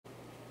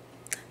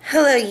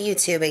Hello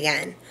YouTube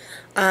again.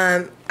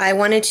 I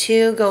wanted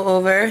to go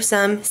over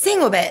some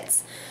single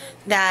bits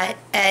that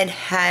Ed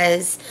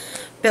has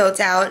built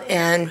out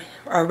and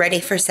are ready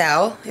for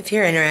sale if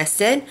you're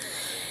interested.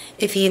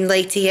 If you'd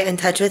like to get in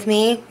touch with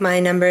me, my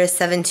number is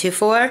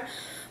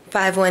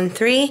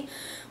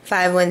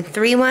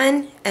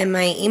 724-513-5131 and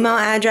my email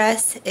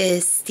address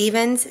is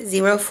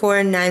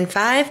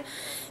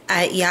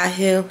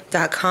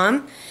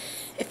stevens0495@yahoo.com.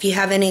 If you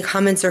have any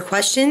comments or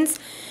questions,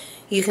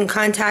 you can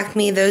contact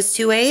me those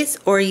two ways,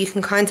 or you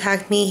can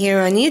contact me here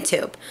on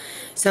YouTube.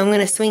 So I'm going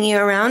to swing you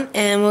around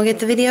and we'll get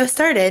the video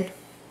started.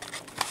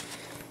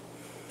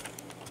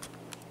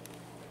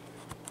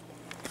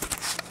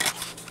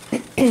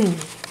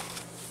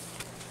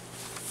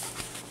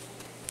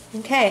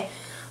 Okay,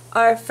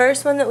 our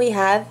first one that we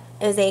have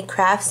is a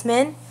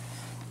Craftsman.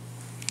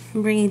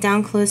 I'll bring it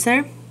down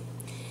closer.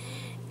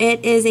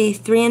 It is a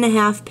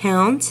 3.5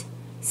 pound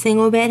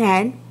single bit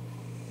head.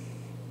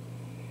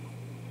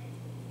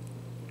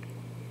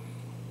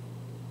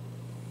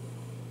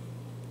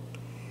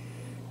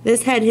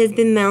 This head has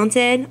been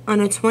mounted on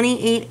a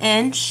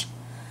 28-inch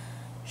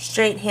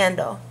straight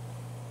handle.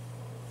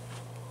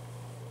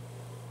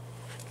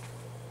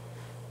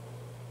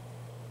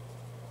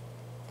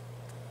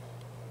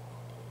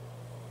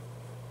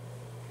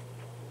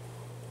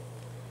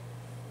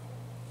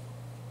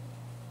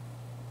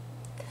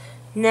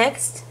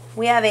 Next,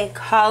 we have a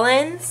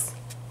Collins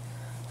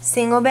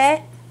single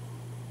bit,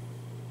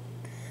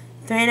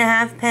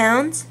 3.5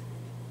 pounds.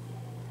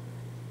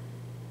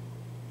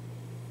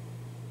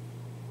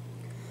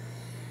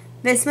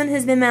 This one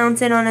has been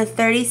mounted on a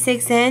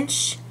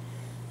 36-inch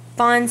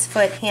fawn's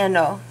foot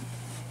handle.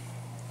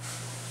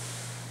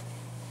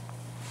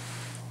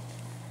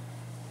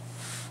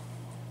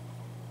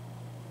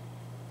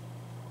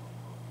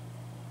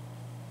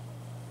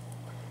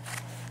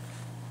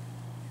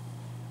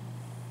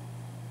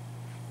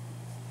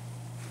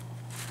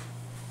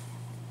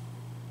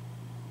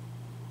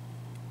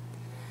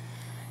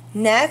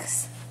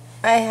 Next,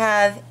 I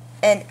have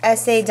an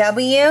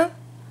SAW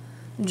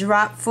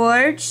drop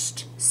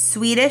forged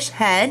Swedish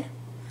head,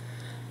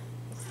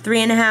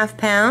 3.5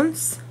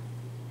 pounds.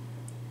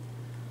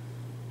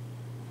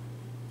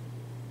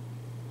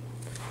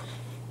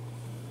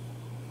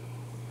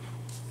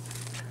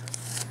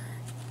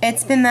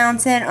 It's been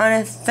mounted on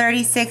a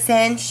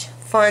 36-inch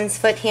fawn's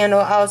foot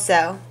handle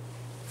also.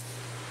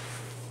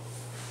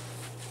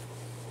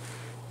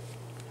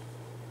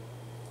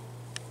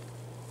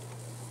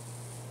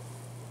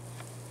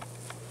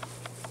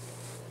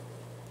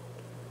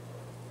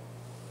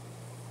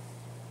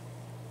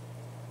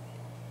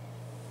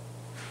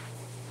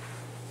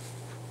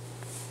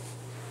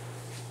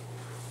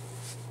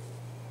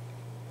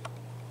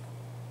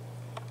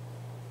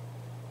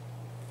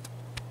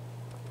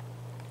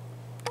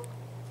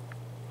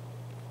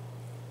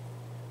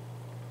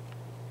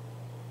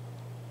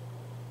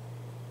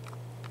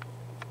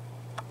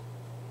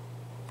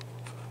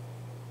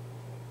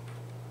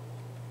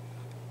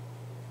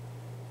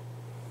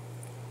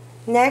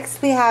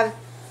 Next, we have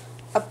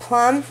a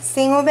plum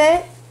single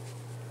bit,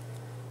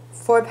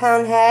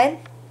 4-pound head.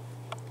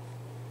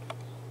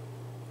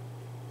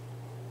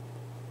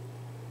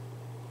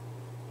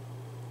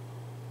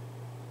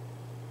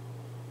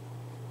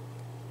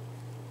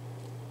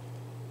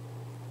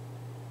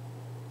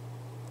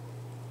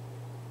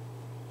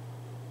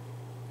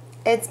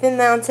 It's been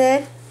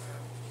mounted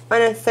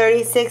on a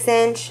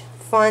 36-inch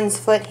fawn's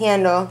foot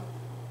handle.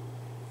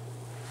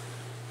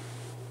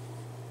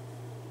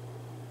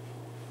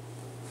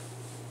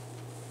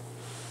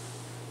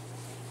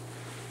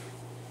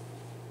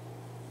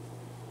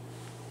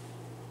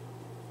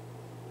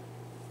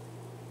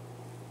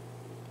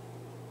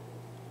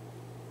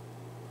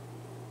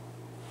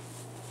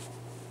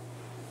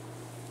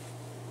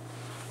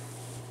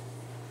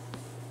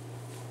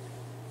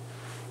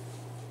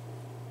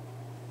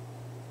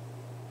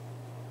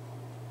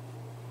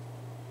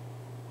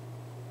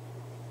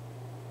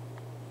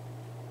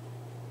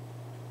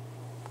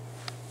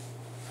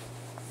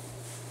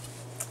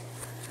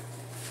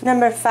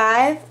 Number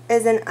 5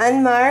 is an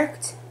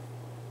unmarked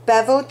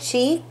beveled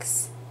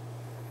cheeks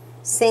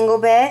single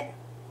bit.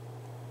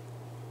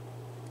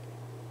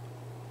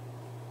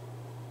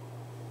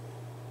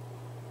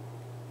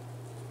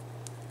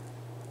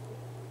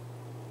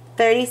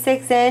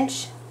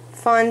 .36-inch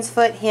fawn's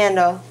foot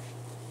handle.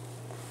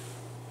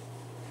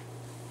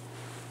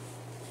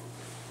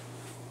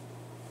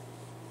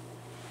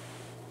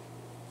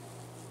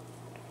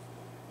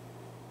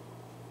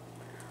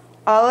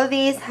 All of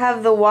these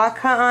have the walk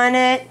cut on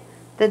it,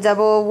 the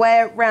double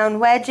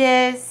round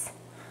wedges,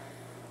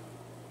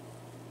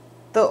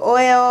 the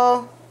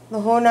oil, the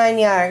whole 9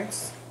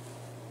 yards.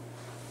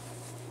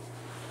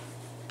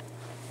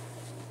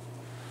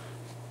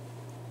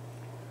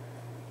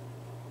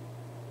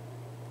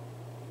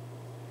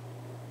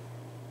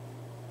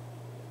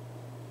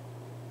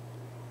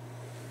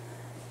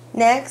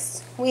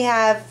 Next, we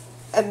have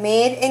a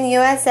made in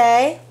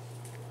USA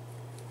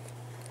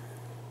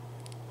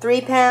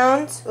 3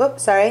 pounds,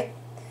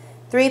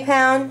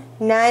 3-pound,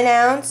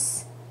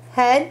 9-ounce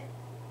head.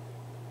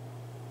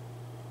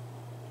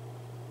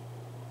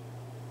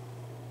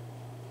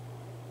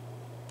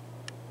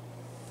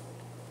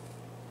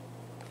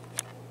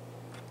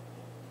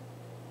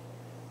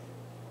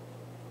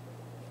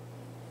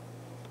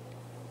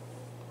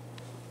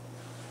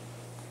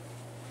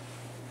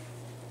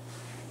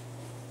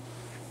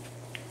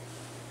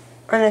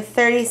 On a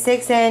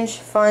 36-inch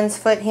fawn's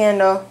foot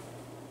handle.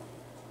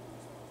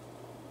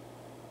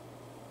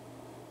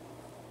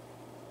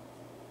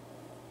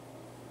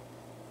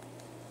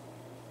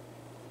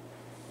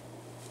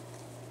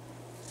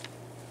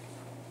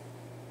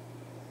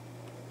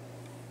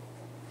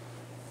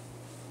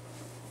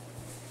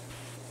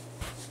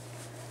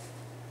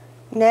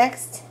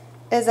 Next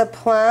is a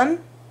plum.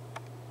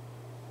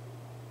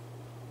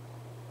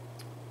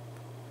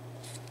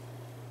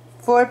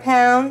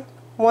 £4,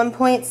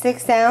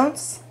 1.6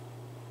 ounce.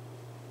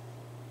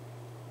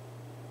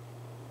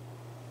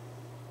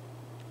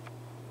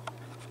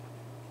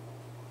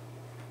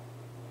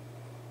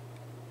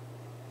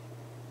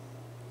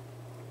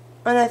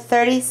 On a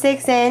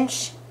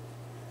 36-inch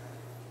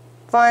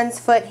fawn's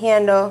foot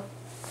handle.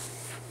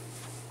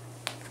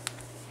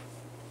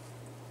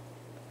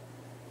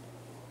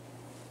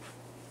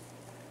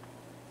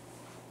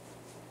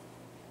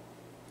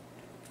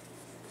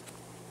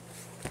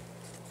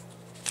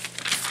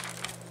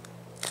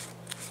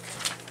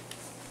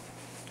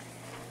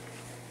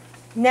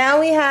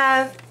 Now we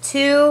have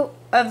two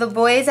of the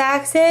boys'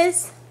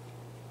 axes.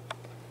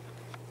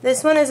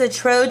 This one is a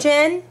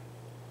Trojan.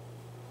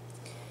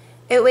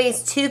 It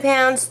weighs 2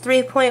 pounds,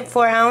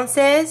 3.4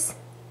 ounces.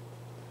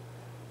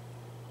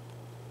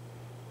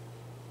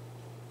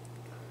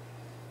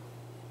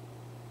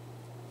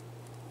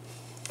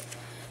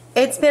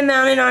 It's been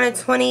mounted on a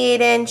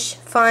 28-inch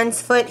fawn's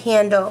foot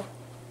handle.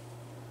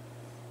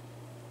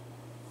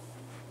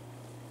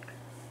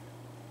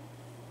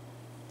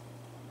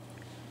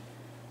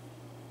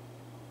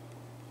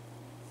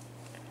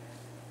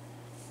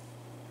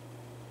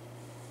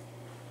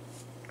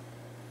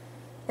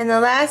 And the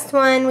last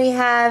one we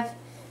have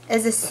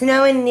is a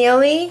Snow and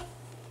Neely.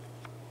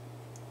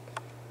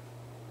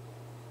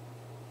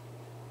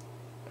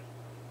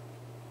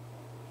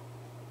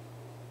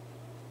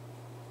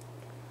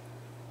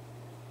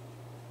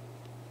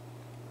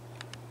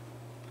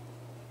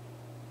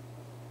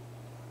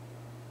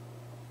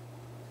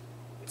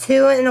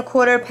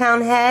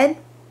 £2.25 head.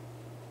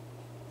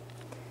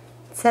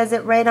 It says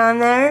it right on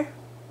there.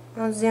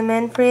 I'll zoom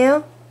in for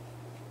you.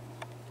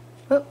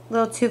 Oop, a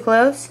little too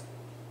close.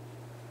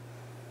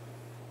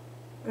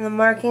 And the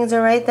markings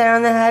are right there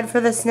on the head for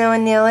the Snow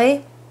and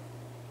Neely.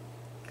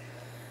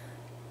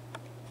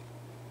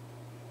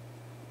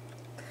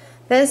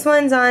 This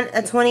one's on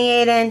a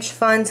 28-inch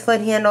fawn's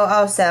foot handle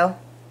also.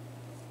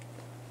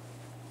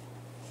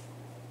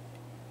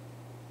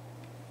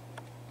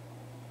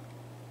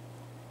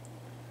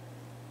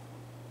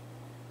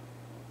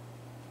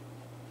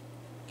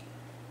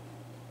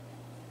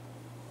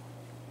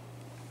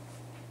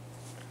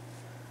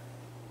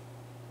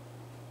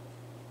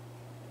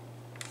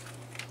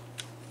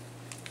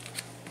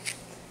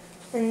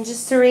 And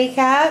just to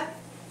recap,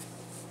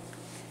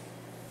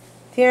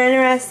 if you're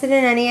interested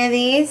in any of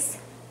these,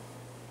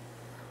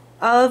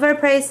 all of our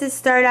prices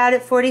start out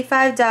at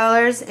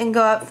 $45 and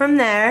go up from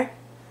there.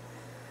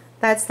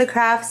 That's the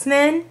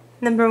Craftsman,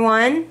 number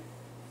 1.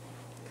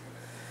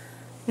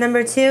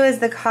 Number 2 is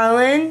the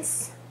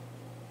Collins.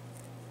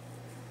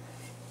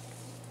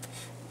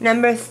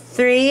 Number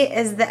 3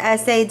 is the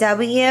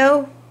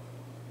SAW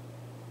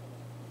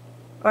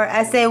or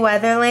SA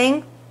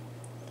Weatherling.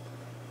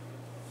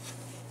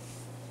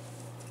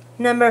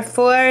 Number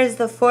 4 is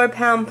the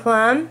 4-pound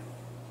plum.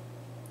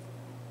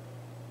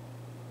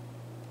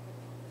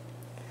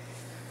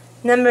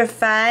 Number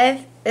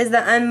 5 is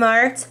the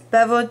unmarked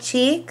beveled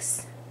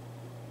cheeks.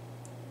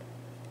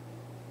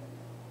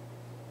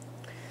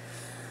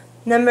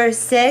 Number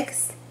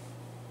 6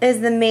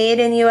 is the Made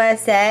in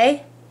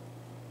USA.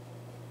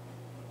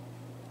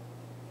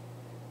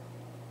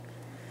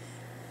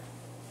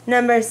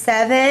 Number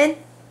 7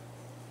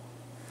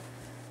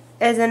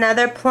 is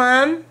another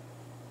plum.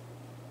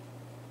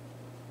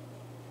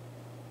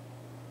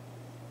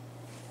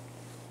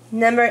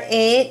 Number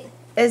 8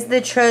 is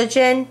the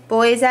Trojan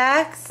boys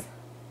axe.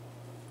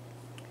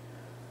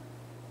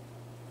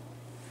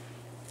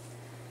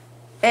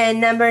 And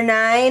number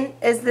 9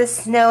 is the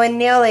Snow and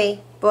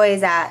Neely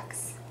boys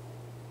axe.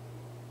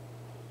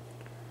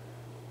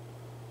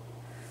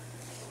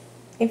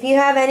 If you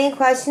have any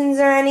questions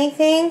or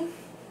anything,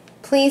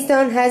 please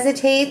don't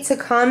hesitate to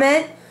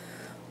comment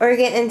or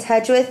get in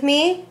touch with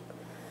me.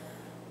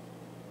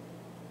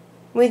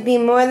 We'd be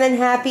more than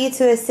happy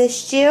to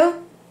assist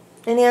you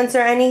and answer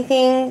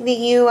anything that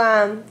you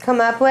come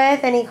up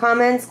with, any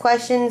comments,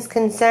 questions,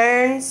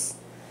 concerns.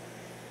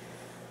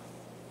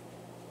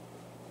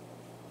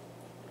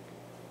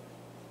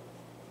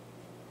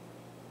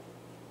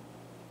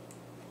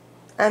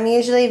 I'm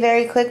usually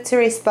very quick to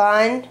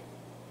respond.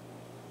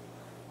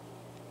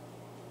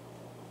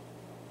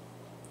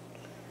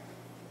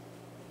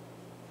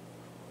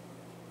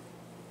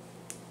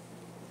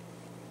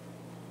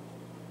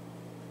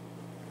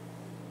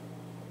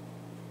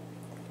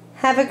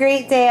 Have a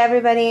great day,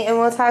 everybody, and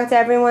we'll talk to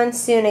everyone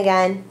soon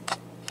again.